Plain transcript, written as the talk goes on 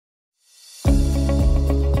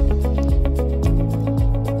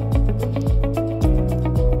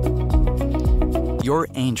Your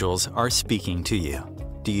angels are speaking to you.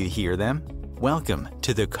 Do you hear them? Welcome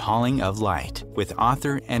to The Calling of Light with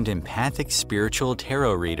author and empathic spiritual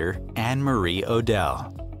tarot reader Anne-Marie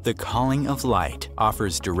Odell. The Calling of Light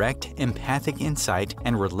offers direct, empathic insight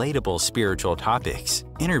and relatable spiritual topics,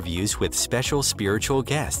 interviews with special spiritual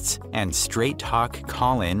guests, and straight talk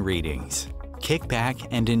call-in readings. Kick back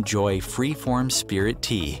and enjoy free-form spirit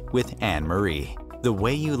tea with Anne-Marie, the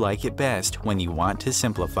way you like it best when you want to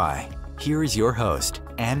simplify. Here is your host,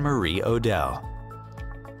 Anne-Marie Odell.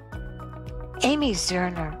 Amy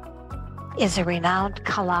Zerner is a renowned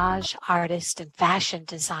collage artist and fashion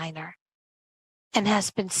designer and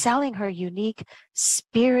has been selling her unique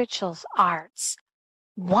spiritual arts,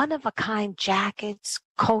 one-of-a-kind jackets,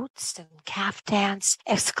 coats, and caftans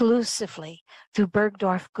exclusively through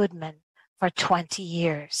Bergdorf Goodman for 20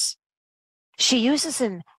 years. She uses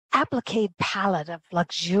an applique palette of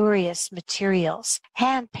luxurious materials,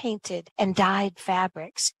 hand-painted and dyed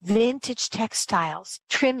fabrics, vintage textiles,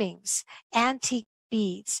 trimmings, antique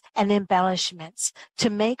beads, and embellishments to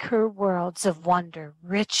make her worlds of wonder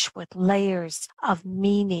rich with layers of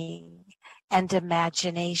meaning and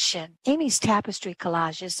imagination. Amy's tapestry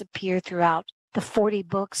collages appear throughout the 40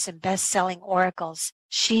 books and best-selling oracles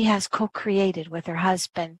she has co-created with her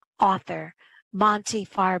husband, author Monte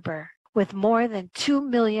Farber, with more than 2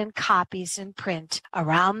 million copies in print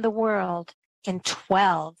around the world in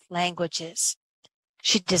 12 languages.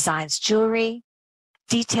 She designs jewelry,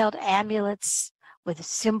 detailed amulets with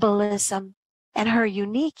symbolism, and her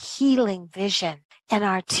unique healing vision and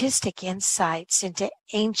artistic insights into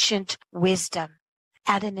ancient wisdom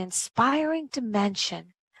add an inspiring dimension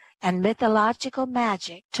and mythological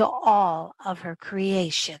magic to all of her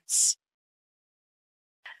creations.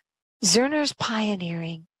 Zerner's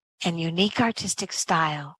pioneering and unique artistic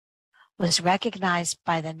style was recognized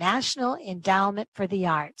by the National Endowment for the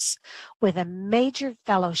Arts with a major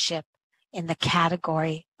fellowship in the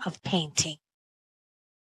category of painting.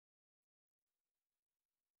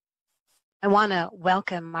 I want to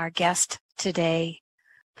welcome our guest today,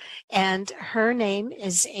 and her name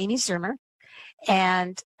is Amy Zerner,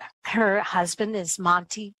 and her husband is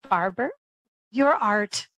Monte Farber. Your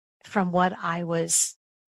art, from what I was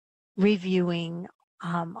reviewing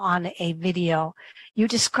on a video, you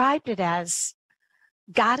described it as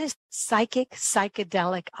goddess psychic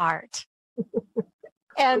psychedelic art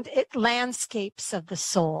and it landscapes of the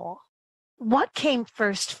soul. What came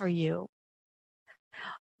first for you?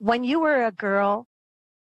 When you were a girl,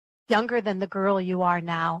 younger than the girl you are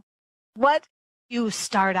now, what you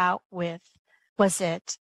start out with? Was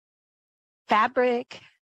it fabric,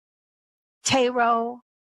 tarot?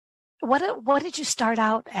 What did you start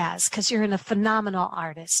out as? Because you're a phenomenal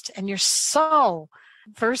artist and you're so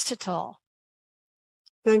versatile.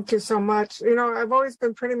 Thank you so much. You know, I've always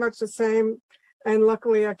been pretty much the same. And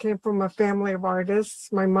luckily, I came from a family of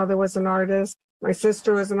artists. My mother was an artist. My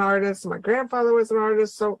sister was an artist. My grandfather was an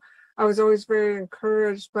artist. So I was always very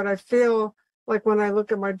encouraged. But I feel like when I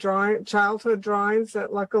look at my childhood drawings,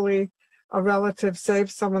 that luckily a relative saved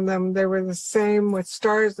some of them. They were the same with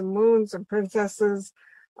stars and moons and princesses.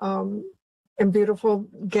 And beautiful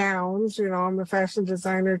gowns. You know, I'm a fashion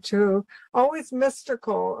designer too. Always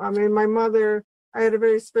mystical. I mean, my mother, I had a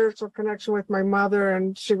very spiritual connection with my mother,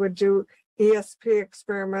 and she would do ESP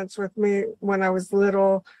experiments with me when I was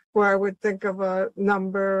little, where I would think of a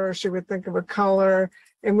number, or she would think of a color,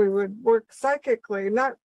 and we would work psychically,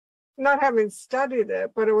 not having studied it,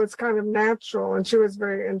 but it was kind of natural, and she was a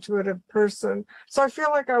very intuitive person. So I feel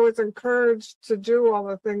like I was encouraged to do all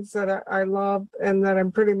the things that I love and that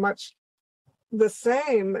I'm pretty much the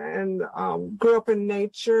same, and grew up in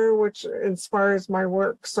nature, which inspires my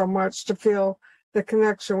work so much, to feel the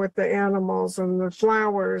connection with the animals and the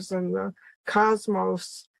flowers and the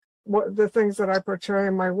cosmos, the things that I portray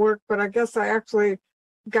in my work. But I guess I actually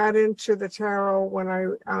got into the tarot when I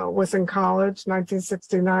was in college,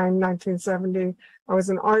 1969, 1970. I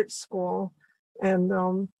was in art school,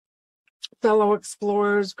 and fellow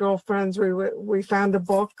explorers, girlfriends, we found a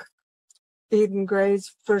book, Eden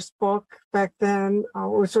Gray's first book back then,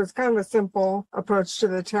 which was kind of a simple approach to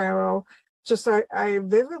the tarot. Just I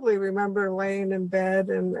vividly remember laying in bed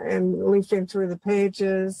and leafing through the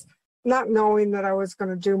pages, not knowing that I was going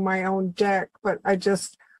to do my own deck, but I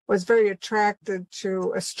just was very attracted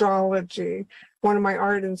to astrology. One of my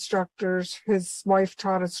art instructors, his wife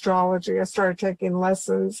taught astrology. I started taking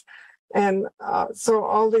lessons. And so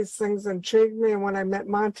all these things intrigued me. And when I met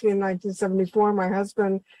Monte in 1974, my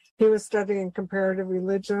husband, he was studying comparative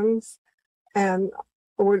religions, and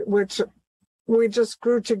which we just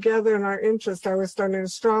grew together in our interest. I was studying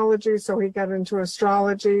astrology, so he got into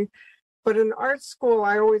astrology. But in art school,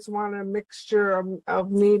 I always wanted a mixture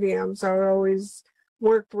of mediums. I always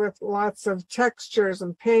worked with lots of textures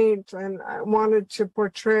and paint, and I wanted to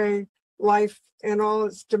portray life in all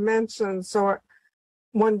its dimensions. So I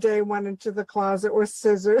one day went into the closet with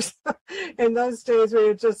scissors. In those days, we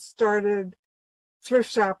had just started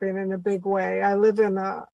thrift shopping in a big way. I live in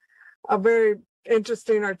a very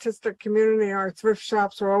interesting artistic community. Our thrift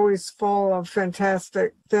shops were always full of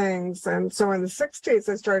fantastic things. And so in the 60s,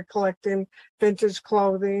 I started collecting vintage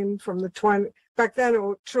clothing from the 20s. Back then,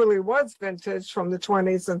 it truly was vintage from the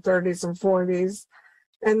 20s and 30s and 40s.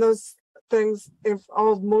 And those things, if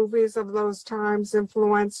old movies of those times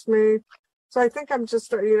influenced me. So I think I'm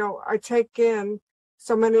just, I take in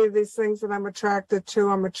so many of these things that I'm attracted to.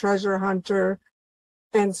 I'm a treasure hunter,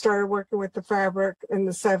 and started working with the fabric in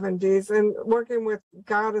the 70s and working with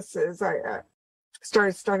goddesses. I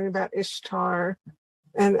started studying about Ishtar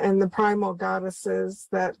and the primal goddesses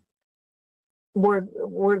that were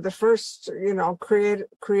the first,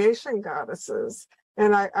 creation goddesses.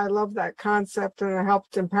 And I love that concept, and it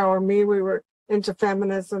helped empower me. We were into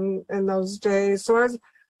feminism in those days. So I was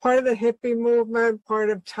part of the hippie movement, part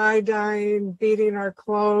of tie-dyeing, beading our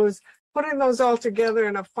clothes, putting those all together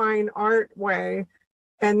in a fine art way.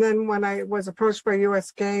 And then when I was approached by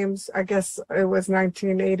US Games, I guess it was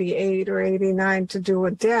 1988 or 89, to do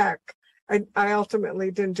a deck, I ultimately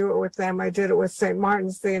didn't do it with them. I did it with St.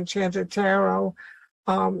 Martin's, the Enchanted Tarot.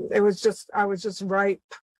 I was just ripe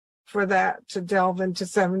for that, to delve into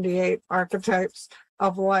 78 archetypes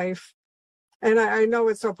of life. And I know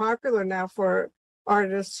it's so popular now for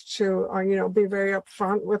artists to, be very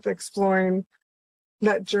upfront with exploring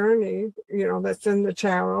that journey, that's in the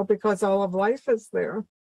tarot, because all of life is there.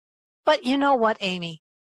 But you know what, Amy?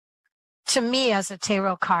 To me, as a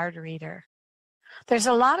tarot card reader, there's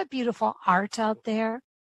a lot of beautiful art out there,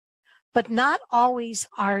 but not always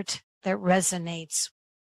art that resonates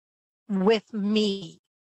with me.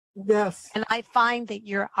 Yes. And I find that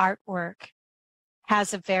your artwork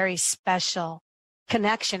has a very special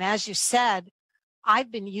connection. As you said,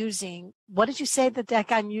 I've been using, what did you say the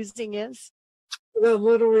deck I'm using is? The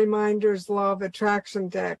Little Reminders Law of Attraction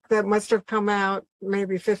deck that must have come out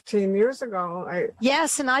maybe 15 years ago.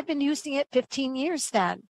 Yes, and I've been using it 15 years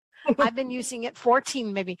then. I've been using it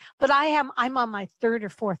 14 maybe, but I'm on my third or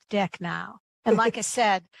fourth deck now. And like I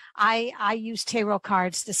said, I use tarot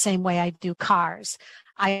cards the same way I do cars.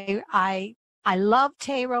 I love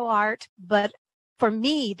tarot art, but for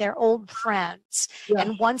me, they're old friends. Yeah.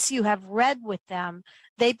 And once you have read with them,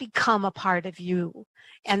 they become a part of you.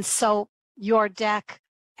 And so your deck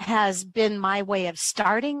has been my way of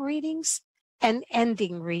starting readings and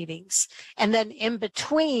ending readings. And then in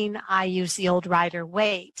between, I use the Old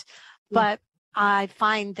Rider-Waite. But I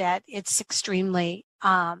find that it's extremely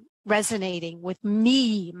resonating with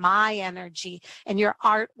me, my energy, and your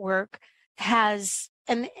artwork has,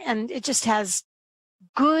 and it just has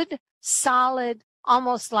good, solid,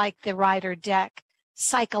 almost like the Rider deck,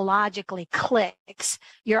 psychologically clicks.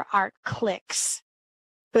 Your art clicks.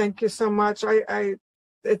 Thank you so much.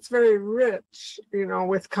 It's very rich,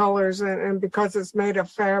 with colors, and because it's made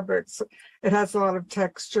of fabrics, it has a lot of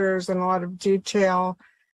textures and a lot of detail.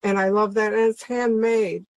 And I love that. And it's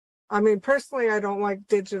handmade. I mean, personally, I don't like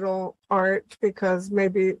digital art because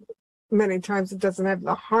maybe many times it doesn't have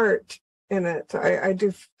the heart in it. I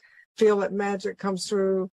do feel that magic comes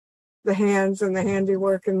through the hands and the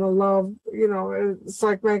handiwork and the love. It's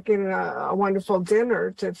like making a wonderful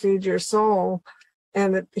dinner to feed your soul.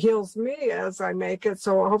 And it heals me as I make it.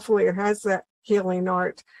 So hopefully it has that healing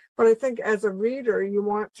art. But I think as a reader, you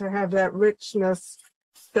want to have that richness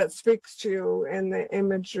that speaks to you in the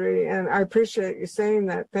imagery. And I appreciate you saying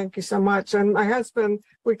that. Thank you so much. And my husband,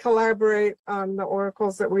 we collaborate on the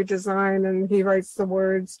oracles that we design, and he writes the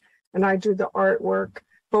words and I do the artwork.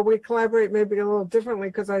 But we collaborate maybe a little differently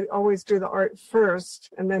because I always do the art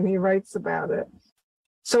first and then he writes about it.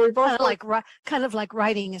 So we both kind of like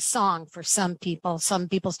writing a song for some people. Some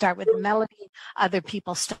people start with the melody, other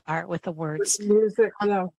people start with the words. Music,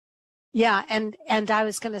 yeah, and I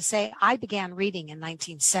was going to say I began reading in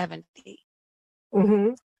 1970.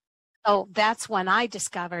 Mm-hmm. So that's when I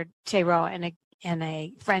discovered tarot in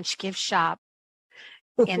a French gift shop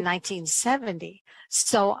in 1970.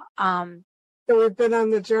 So we've been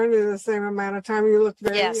on the journey the same amount of time. You look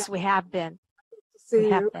very yes, we have been.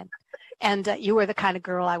 Have been. And you were the kind of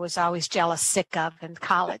girl I was always jealous, sick of in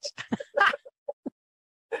college.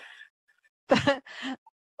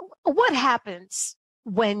 What happens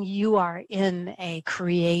when you are in a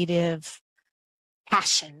creative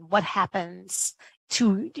passion? What happens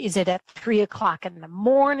is it at 3 o'clock in the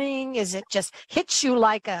morning? Is it just hits you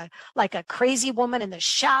like a crazy woman in the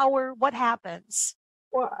shower? What happens?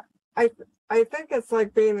 Well, I think it's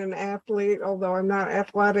like being an athlete, although I'm not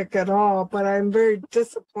athletic at all, but I'm very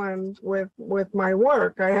disciplined with my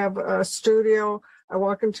work. I have a studio. I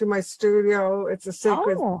walk into my studio. It's a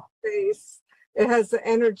sacred space. It has the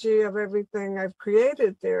energy of everything I've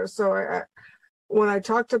created there. So when I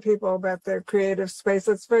talk to people about their creative space,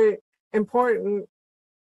 it's very important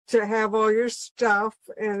to have all your stuff,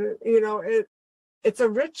 and it's a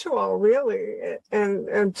ritual, really,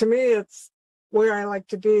 and to me it's where I like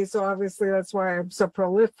to be. So obviously that's why I'm so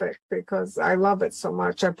prolific, because I love it so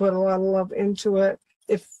much. I put a lot of love into it.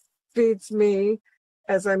 It feeds me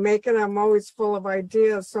as I make it. I'm always full of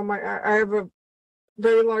ideas. So I have a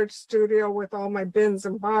very large studio with all my bins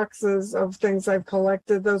and boxes of things I've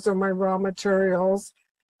collected. Those are my raw materials.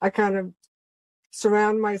 I kind of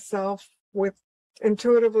surround myself with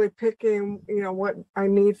intuitively picking, what I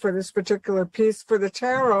need for this particular piece. For the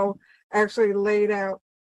tarot, I actually laid out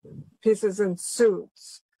pieces in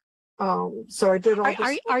suits. So I did all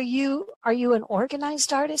this. Are you an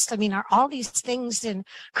organized artist? I mean, are all these things in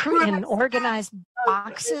organized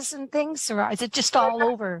boxes and things, or is it just all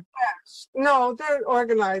over? No, they're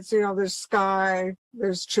organized. There's sky,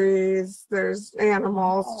 there's trees, there's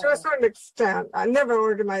animals. To a certain extent, I never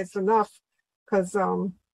organized enough because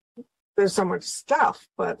there's so much stuff,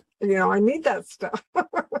 but I need that stuff.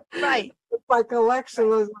 Right. My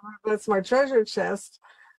collection, that's my treasure chest.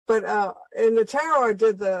 But in the tarot, I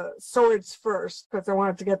did the swords first because I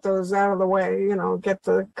wanted to get those out of the way, get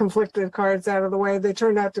the conflicted cards out of the way. They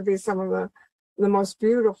turned out to be some of the most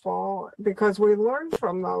beautiful because we learned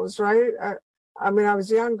from those, right? I mean, I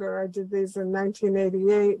was younger. I did these in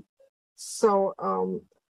 1988. So,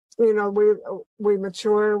 we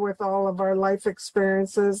mature with all of our life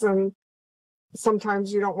experiences, and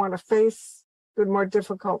sometimes you don't want to face the more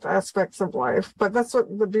difficult aspects of life. But that's what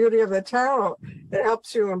the beauty of the tarot. It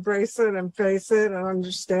helps you embrace it and face it and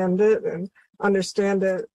understand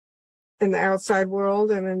it in the outside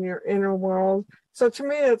world and in your inner world. So to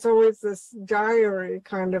me, it's always this diary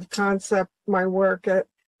kind of concept, my work. It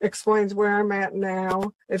explains where I'm at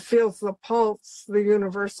now. It feels the pulse, the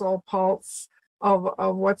universal pulse of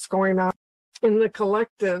what's going on in the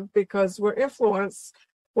collective, because we're influenced,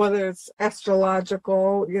 whether it's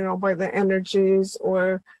astrological, by the energies,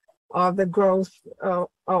 or the growth of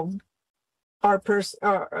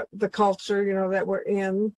the culture, that we're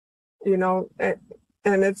in,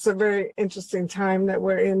 and it's a very interesting time that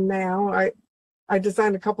we're in now. I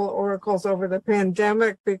designed a couple of oracles over the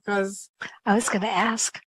pandemic because I was going to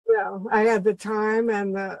ask. Yeah, I had the time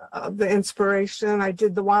and the inspiration. I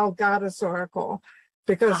did the Wild Goddess Oracle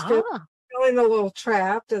because feeling a little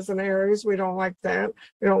trapped as an Aries, we don't like that.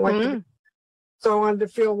 We don't like to. So I wanted to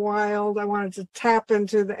feel wild. I wanted to tap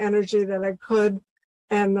into the energy that I could.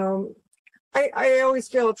 And I always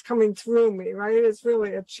feel it's coming through me, right? It's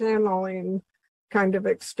really a channeling kind of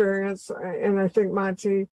experience. And I think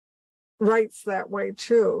Monte writes that way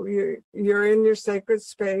too. You're in your sacred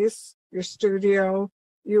space, your studio.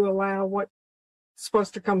 You allow what's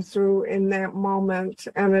supposed to come through in that moment.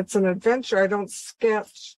 And it's an adventure. I don't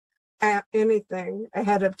sketch at anything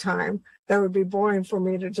ahead of time. That would be boring for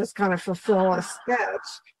me to just kind of fulfill a sketch.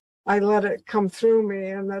 I let it come through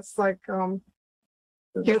me, and that's like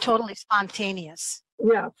you're totally spontaneous.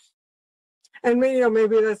 Yeah. And me,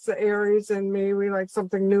 maybe that's the Aries in me. We like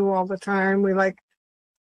something new all the time. We like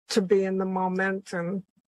to be in the moment and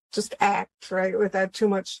just act, right, without too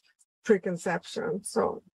much preconception.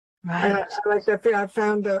 So I like that. I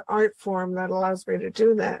found an art form that allows me to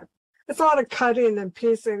do that. It's a lot of cutting and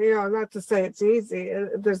piecing, not to say it's easy.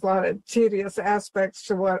 There's a lot of tedious aspects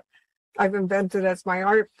to what I've invented as my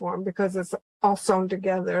art form, because it's all sewn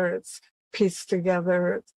together, it's pieced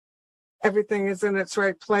together, everything is in its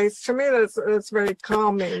right place. To me, that's very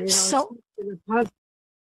calming. So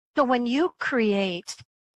when you create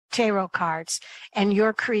tarot cards and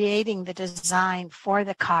you're creating the design for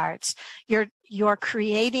the cards, you're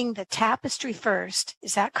creating the tapestry first.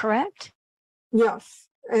 Is that correct? Yes.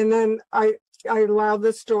 And then I allow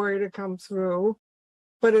the story to come through,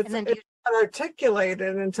 but it's not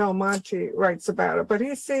articulated until Monte writes about it. But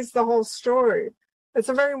he sees the whole story. It's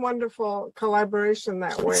a very wonderful collaboration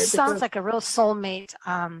that way. It sounds like a real soulmate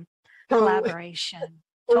collaboration.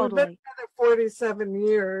 Totally. We've been together 47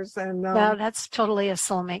 years. And no, that's totally a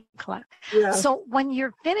soulmate collab. Yeah. So when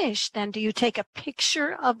you're finished, then do you take a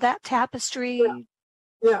picture of that tapestry?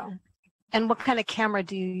 Yeah. And what kind of camera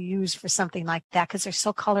do you use for something like that? Because they're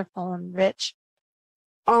so colorful and rich.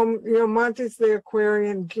 Monte's the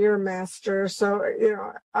Aquarian gear master. So,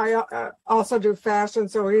 I also do fashion.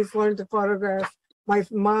 So he's learned to photograph my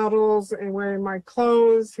models and wearing my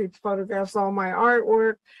clothes. He photographs all my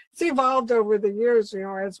artwork. It's evolved over the years,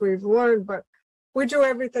 as we've learned, but we do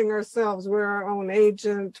everything ourselves. We're our own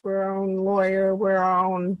agent, we're our own lawyer, we're our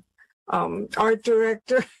own art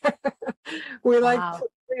director. we Wow.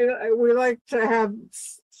 we like to have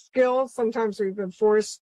skills. Sometimes we've been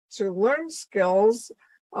forced to learn skills.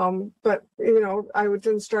 But I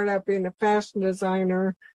didn't start out being a fashion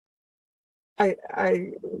designer.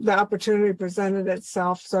 The opportunity presented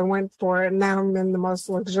itself, so I went for it. And now I'm in the most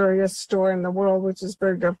luxurious store in the world, which is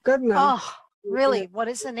Bergdorf Goodman. Oh, really? What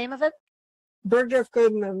is the name of it? Bergdorf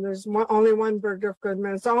Goodman. There's only one Bergdorf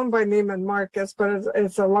Goodman. It's owned by Neiman Marcus, but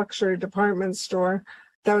it's a luxury department store.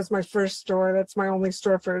 That was my first store. That's my only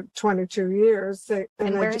store for 22 years.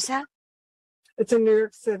 And where is that? It's in New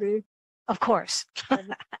York City. Of course. But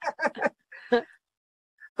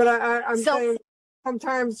I'm saying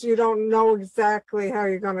sometimes you don't know exactly how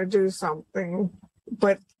you're going to do something,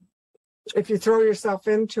 but if you throw yourself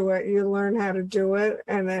into it, you learn how to do it,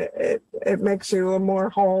 and it makes you a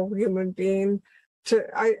more whole human being.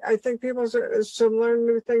 I think people should learn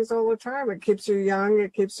new things all the time. It keeps you young.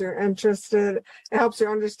 It keeps you interested. It helps you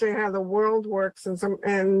understand how the world works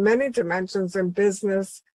in many dimensions in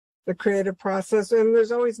business, the creative process, and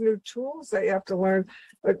there's always new tools that you have to learn.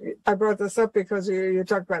 But I brought this up because you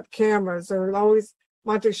talked about cameras. There's always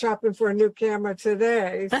Monte shopping for a new camera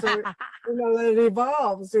today. So, that it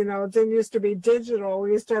evolves. It didn't used to be digital.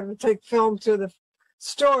 We used to have to take film to the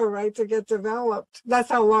store, right, to get developed. That's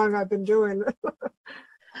how long I've been doing it.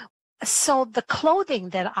 So the clothing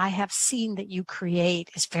that I have seen that you create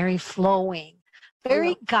is very flowing,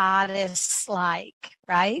 very goddess-like,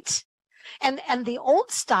 right? And the old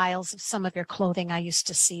styles of some of your clothing I used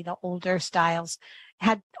to see, the older styles,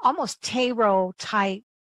 had almost tarot type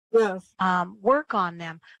work on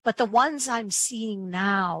them. But the ones I'm seeing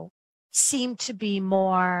now seem to be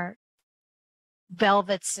more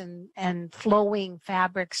velvets and flowing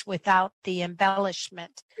fabrics without the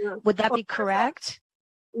embellishment. Yeah. Would that be correct?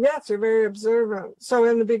 Yes, you're very observant. So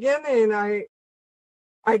in the beginning,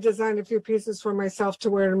 I designed a few pieces for myself to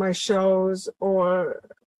wear to my shows, or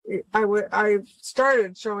I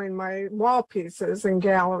started showing my wall pieces in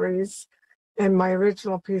galleries and my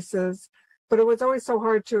original pieces, but it was always so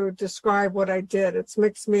hard to describe what I did. It's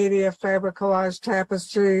mixed media, fabric, collage,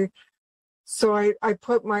 tapestry. So I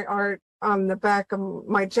put my art on the back of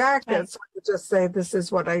my jacket, so I could just say, this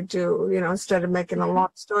is what I do, instead of making a long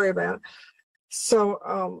story about it.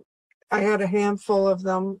 So I had a handful of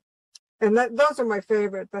them, and those are my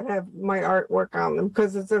favorite that have my artwork on them,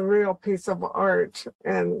 because it's a real piece of art.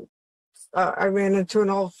 And I ran into an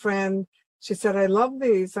old friend. She said, I love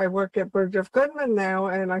these. I work at Bergdorf Goodman now,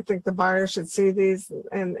 and I think the buyer should see these.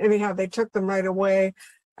 And anyhow, they took them right away.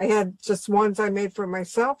 I had just ones I made for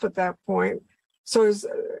myself at that point. So I was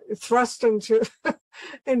thrust into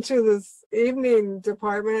this evening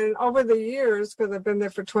department. And over the years, because I've been there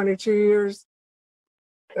for 22 years,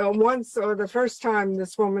 the first time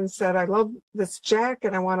this woman said, I love this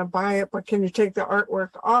jacket, I want to buy it, but can you take the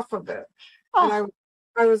artwork off of it? Oh. And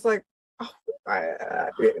I was like,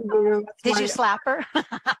 did you slap her?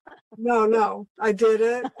 No, I did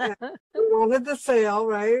it. And I wanted the sale,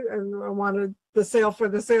 right? And I wanted the sale for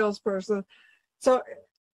the salesperson. So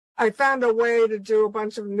I found a way to do a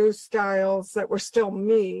bunch of new styles that were still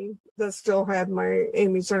me, that still had my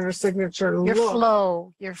Amy Zerner signature look.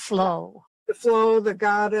 Your flow. The flow, the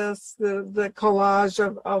goddess, the collage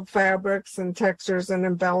of fabrics and textures and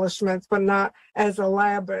embellishments, but not as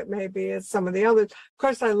elaborate maybe as some of the others. Of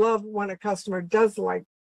course, I love when a customer does like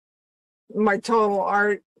my total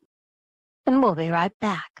art. And we'll be right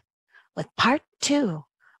back with part 2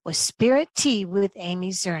 with Spirit Tea with Amy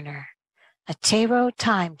Zerner, a tarot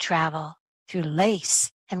time travel through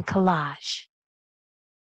lace and collage.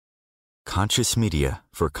 Conscious media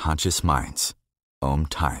for conscious minds.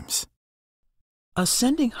 OmTimes.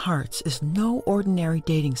 Ascending Hearts is no ordinary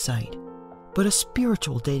dating site, but a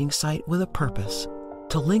spiritual dating site with a purpose,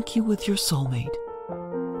 to link you with your soulmate.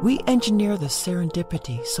 We engineer the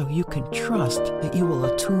serendipity so you can trust that you will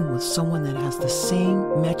attune with someone that has the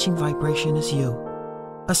same matching vibration as you.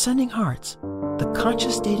 Ascending Hearts, the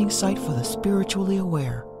conscious dating site for the spiritually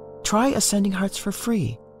aware. Try Ascending Hearts for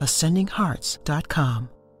free. AscendingHearts.com.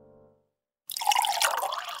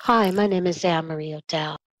 Hi, my name is Anne-Marie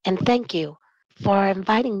Odell, and thank you for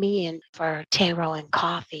inviting me in for tarot and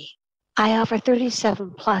coffee. I offer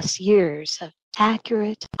 37 plus years of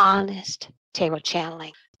accurate, honest tarot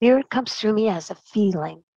channeling. Spirit comes through me as a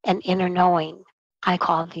feeling, an inner knowing. I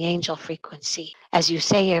call the angel frequency. As you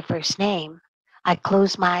say your first name, I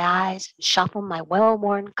close my eyes and shuffle my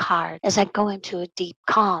well-worn card as I go into a deep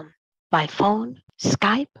calm. By phone,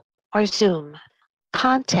 Skype, or Zoom,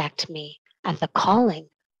 contact me at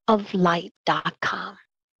thecallingoflight.com.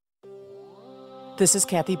 This is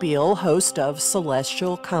Kathy Beal, host of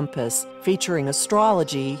Celestial Compass, featuring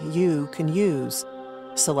astrology you can use.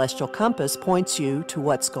 Celestial Compass points you to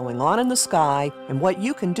what's going on in the sky and what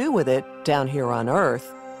you can do with it down here on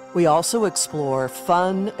Earth. We also explore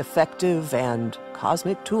fun, effective, and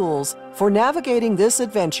cosmic tools for navigating this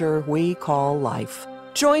adventure we call life.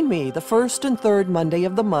 Join me the first and third Monday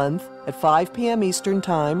of the month at 5 p.m. Eastern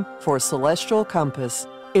Time for Celestial Compass.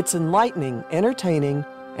 It's enlightening, entertaining,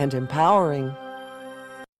 and empowering.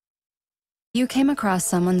 You came across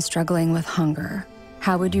someone struggling with hunger.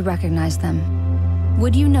 How would you recognize them?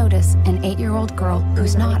 Would you notice an 8-year-old girl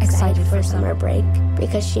who's not excited for summer break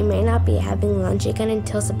because she may not be having lunch again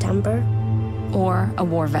until September? Or a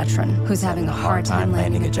war veteran who's having a hard time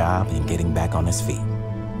landing a job and getting back on his feet?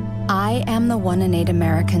 I am the 1 in 8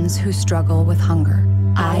 Americans who struggle with hunger.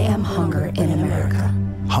 I am hunger in America.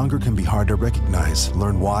 Hunger can be hard to recognize.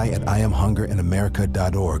 Learn why at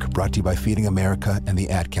IamHungerInAmerica.org. Brought to you by Feeding America and the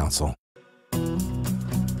Ad Council.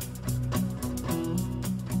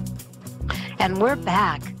 And we're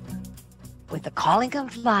back with the Calling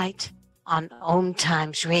of Light on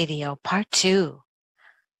OmTimes Radio, Part 2.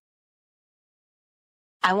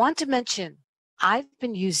 I want to mention I've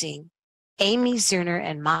been using Amy Zerner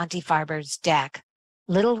and Monte Farber's deck,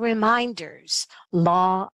 Little Reminders,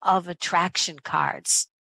 Law of Attraction cards,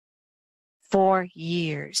 for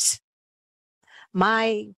years.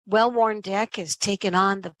 My well-worn deck has taken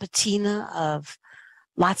on the patina of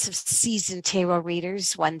lots of seasoned tarot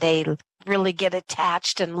readers when they really get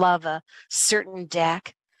attached and love a certain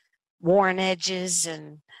deck. Worn edges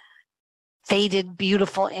and faded,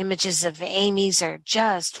 beautiful images of Amy's are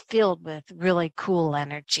just filled with really cool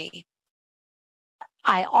energy.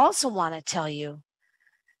 I also want to tell you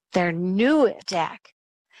their new deck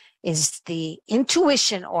is the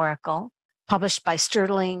Intuition Oracle, published by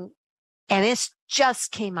Sterling, and it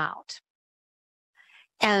just came out.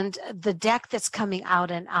 And the deck that's coming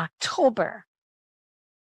out in October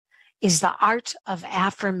is the Art of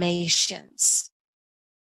Affirmations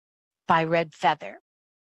by Red Feather.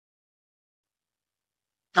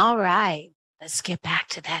 All right, let's get back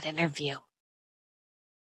to that interview.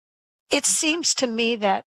 It seems to me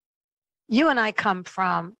that you and I come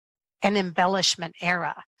from an embellishment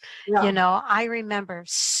era. Yeah. You know, I remember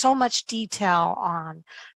so much detail on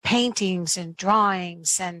paintings and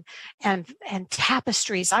drawings and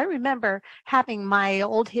tapestries. I remember having my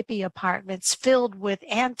old hippie apartments filled with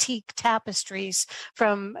antique tapestries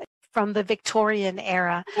from the Victorian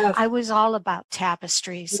era. Yes. I was all about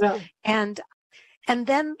tapestries. Yeah. And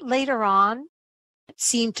then later on, it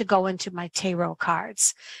seemed to go into my tarot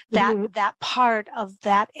cards. That part of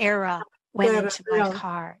that era went into my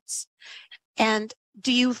cards. And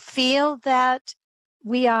do you feel that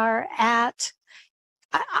we are at,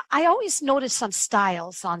 I always notice some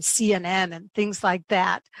styles on CNN and things like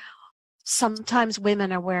that. Sometimes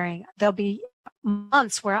women are wearing, there'll be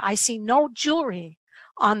months where I see no jewelry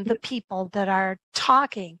on the people that are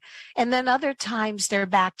talking. And then other times they're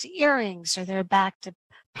back to earrings or they're back to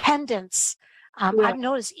pendants. I've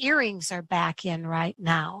noticed earrings are back in right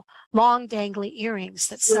now, long dangly earrings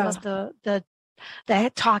that some of the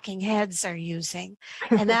talking heads are using.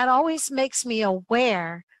 And that always makes me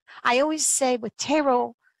aware. I always say with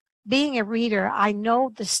tarot, being a reader, I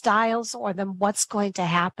know the styles or what's going to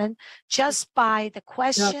happen just by the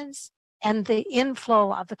questions and the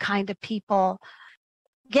inflow of the kind of people.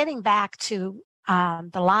 Getting back to the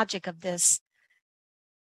logic of these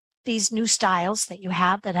new styles that you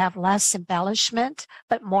have that have less embellishment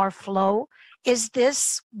but more flow, is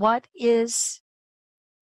this what is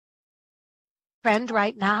trend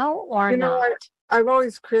right now or not? I've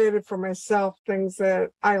always created for myself things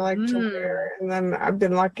that I like to wear, and then I've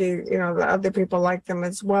been lucky, that other people like them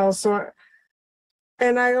as well. So,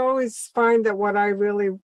 and I always find that what I really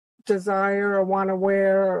desire or want to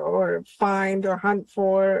wear or find or hunt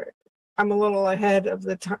for, I'm a little ahead of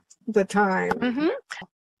the time.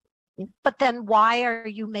 Mm-hmm. But then why are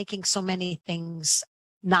you making so many things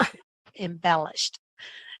not embellished?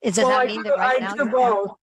 Does that mean that right now? I do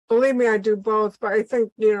both. Believe me, I do both. But I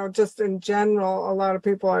think, just in general, a lot of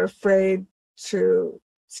people are afraid to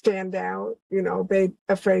stand out,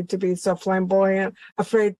 afraid to be so flamboyant,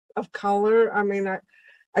 afraid of color. I mean,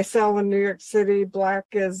 I sell in New York City. Black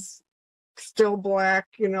is still black,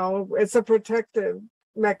 it's a protective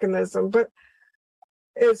mechanism. But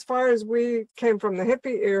as far as we came from the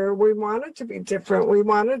hippie era, we wanted to be different. We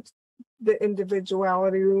wanted the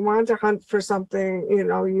individuality. We wanted to hunt for something,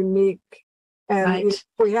 unique. And if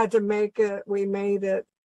we had to make it, we made it.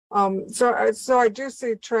 So I do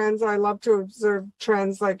see trends. I love to observe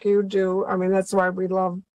trends like you do. I mean, that's why we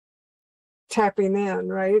love tapping in,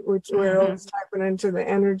 right? We're always tapping into the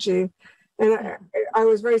energy. And I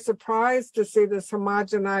was very surprised to see this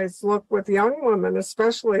homogenized look with young women,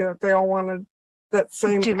 especially that they all wanted that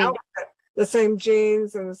same outfit, the same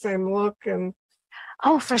jeans and the same look. And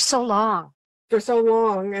for so long.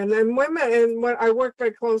 And then women, and when I work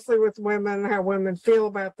very closely with women, how women feel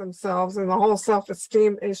about themselves, and the whole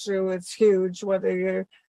self-esteem issue is huge, whether you're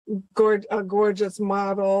a gorgeous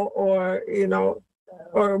model or,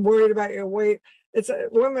 or worried about your weight.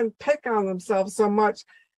 Women pick on themselves so much.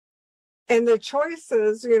 And their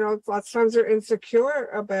choices, lots of times they're insecure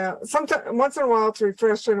about. Sometimes, once in a while, it's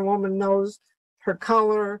refreshing. A woman knows her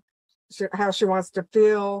color, how she wants to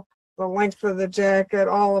feel, the length of the jacket,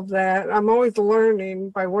 all of that. I'm always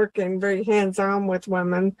learning by working very hands-on with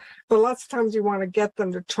women, but lots of times you want to get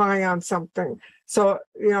them to try on something. So,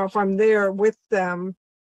 if I'm there with them,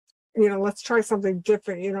 let's try something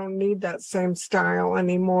different. You don't need that same style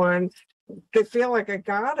anymore. And they feel like a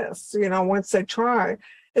goddess, once they try.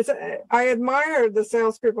 I admire the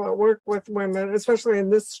salespeople that work with women, especially in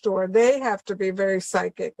this store. They have to be very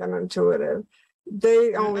psychic and intuitive.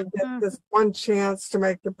 They only get this one chance to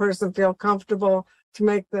make the person feel comfortable, to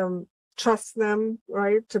make them trust them,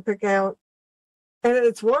 right? To pick out. And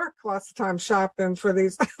it's work lots of times shopping for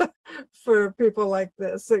these, for people like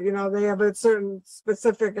this. So, they have a certain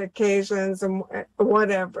specific occasions and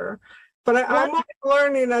whatever. But I'm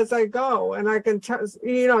learning as I go, and I can tell,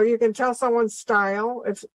 you can tell someone's style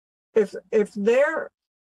if they're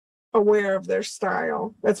aware of their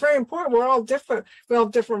style. That's very important. We're all different. We all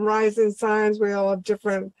have different rising signs. We all have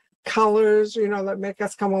different colors, that make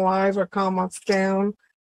us come alive or calm us down.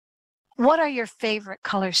 What are your favorite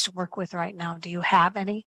colors to work with right now? Do you have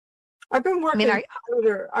any? I've been working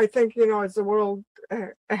harder. I think, as the world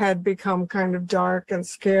had become kind of dark and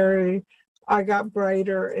scary, I got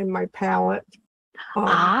brighter in my palette.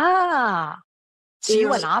 So you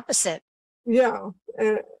went opposite. Yeah.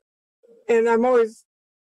 And I'm always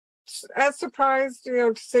as surprised,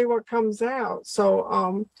 to see what comes out.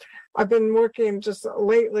 So I've been working just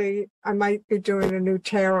lately. I might be doing a new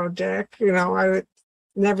tarot deck. I would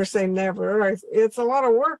never say never. It's a lot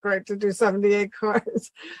of work, right, to do 78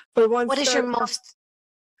 cards. But what is your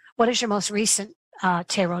most recent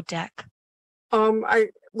tarot deck?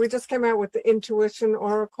 We just came out with the Intuition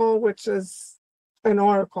Oracle, which is an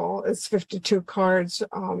oracle. It's 52 cards.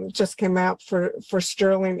 Just came out for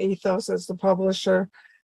Sterling Ethos as the publisher.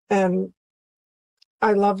 And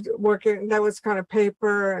I loved working. That was kind of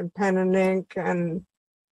paper and pen and ink and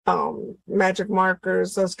magic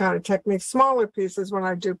markers, those kind of techniques, smaller pieces when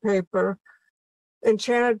I do paper.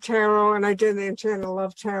 Enchanted Tarot, and I did the Enchanted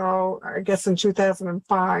Love Tarot, I guess, in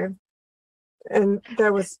 2005. And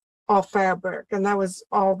that was all fabric, and that was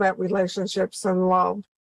all about relationships and love.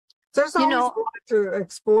 There's always a lot to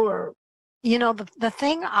explore. The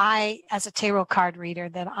thing as a tarot card reader,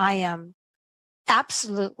 that I am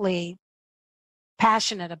absolutely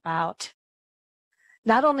passionate about,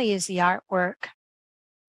 not only is the artwork,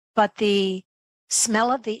 but the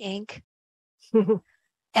smell of the ink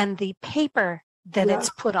and the paper that it's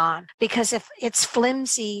put on. Because if it's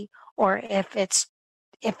flimsy or if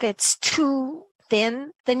it's too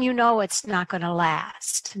thin, then it's not going to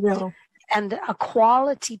last. No. And a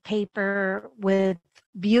quality paper with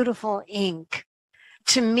beautiful ink,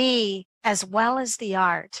 to me, as well as the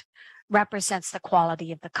art, represents the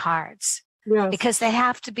quality of the cards. Yes. Because they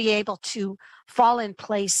have to be able to fall in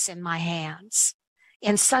place in my hands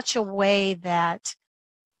in such a way that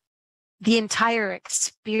the entire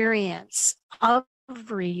experience of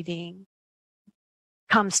reading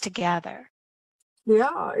comes together. Yeah,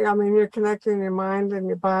 I mean, you're connecting your mind and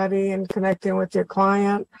your body and connecting with your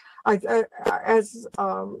client. As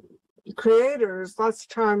creators, lots of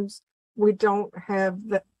times we don't have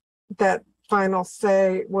that final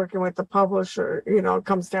say working with the publisher. It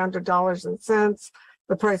comes down to dollars and cents.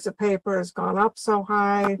 The price of paper has gone up so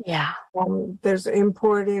high. Yeah. There's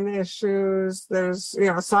importing issues. There's,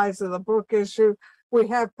 size of the book issue. We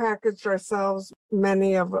have packaged ourselves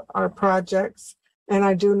many of our projects, and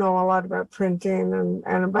I do know a lot about printing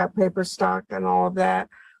and about paper stock and all of that.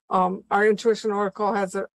 Our Intuition Oracle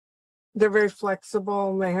they're very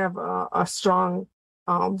flexible, and they have a strong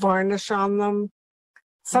varnish on them.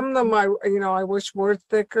 Some of them I wish were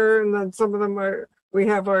thicker, and then some of them we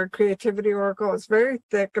have our Creativity Oracle. It's very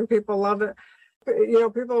thick and people love it.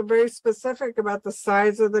 People are very specific about the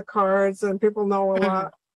size of the cards, and people know a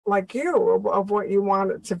lot, like you, of what you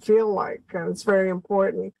want it to feel like, and it's very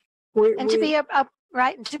important. To be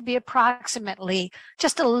right, and to be approximately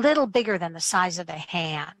just a little bigger than the size of the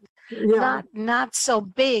hand. Yeah. Not so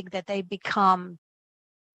big that they become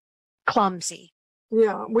clumsy.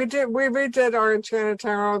 Yeah, we redid our Enchanted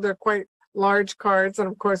Tarot. They're quite large cards, and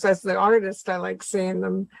of course, as the artist, I like seeing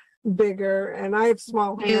them bigger. And I have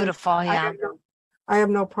small hands. Beautiful, yeah. I have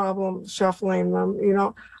no problem shuffling them.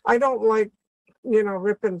 I don't like,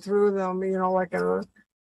 ripping through them. Like a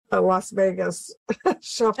Las Vegas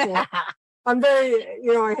shuffle. I'm very,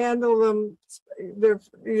 I handle them.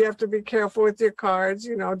 You have to be careful with your cards.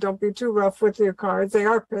 Don't be too rough with your cards. They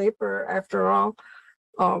are paper, after all.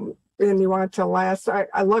 And you want it to last.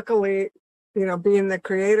 I luckily, being the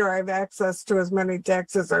creator, I have access to as many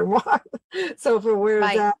decks as I want. So if it wears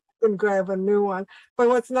out, I can grab a new one. But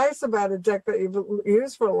what's nice about a deck that you've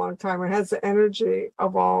used for a long time, it has the energy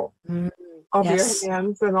of all of your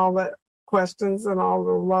hands and all the questions and all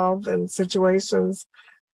the love and situations.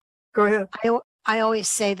 Go ahead. I always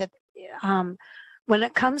say that when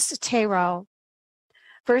it comes to tarot,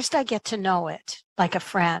 first I get to know it like a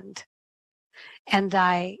friend, and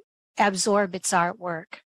I absorb its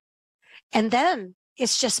artwork. And then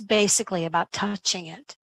it's just basically about touching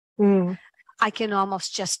it. I can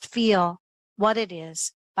almost just feel what it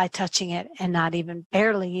is by touching it and not even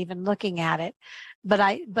barely even looking at it.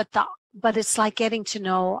 But it's like getting to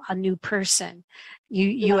know a new person.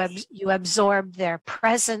 You absorb their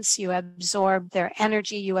presence, you absorb their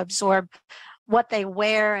energy, you absorb what they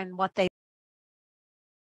wear and what they